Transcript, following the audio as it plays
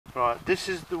Right, this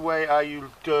is the way how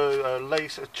you do,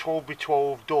 lace a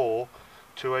 12x12 door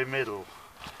to a middle.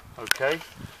 Okay,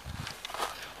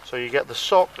 so you get the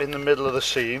sock in the middle of the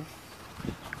seam,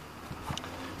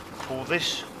 pull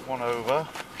this one over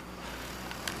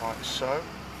like so,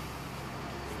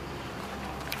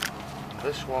 and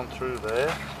this one through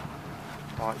there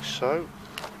like so,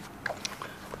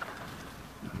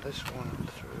 and this one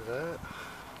through there.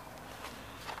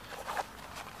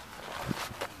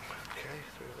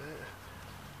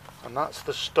 And that's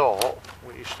the start,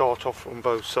 where you start off on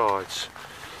both sides.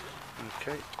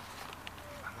 Okay, and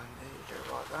then there you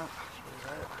go, like that, through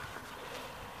there.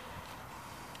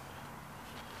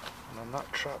 And then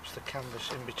that traps the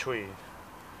canvas in between.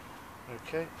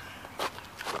 Okay.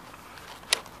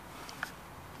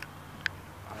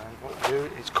 And what you do,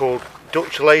 it's called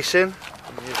Dutch lacing,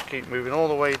 and you just keep moving all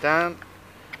the way down,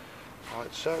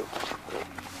 like so.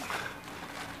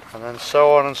 And then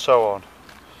so on and so on.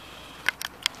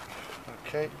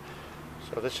 Okay,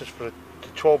 so this is for the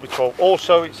 12x12.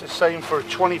 Also, it's the same for a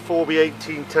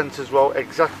 24x18 tent as well,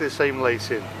 exactly the same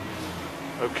lacing.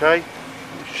 Okay,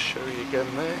 let me show you again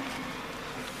there.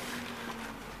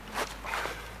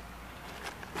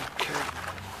 Okay,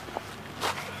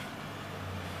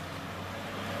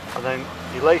 and then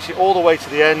you lace it all the way to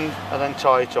the end and then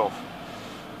tie it off.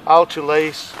 How to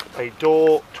lace a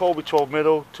door 12x12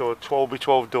 middle to a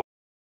 12x12 door.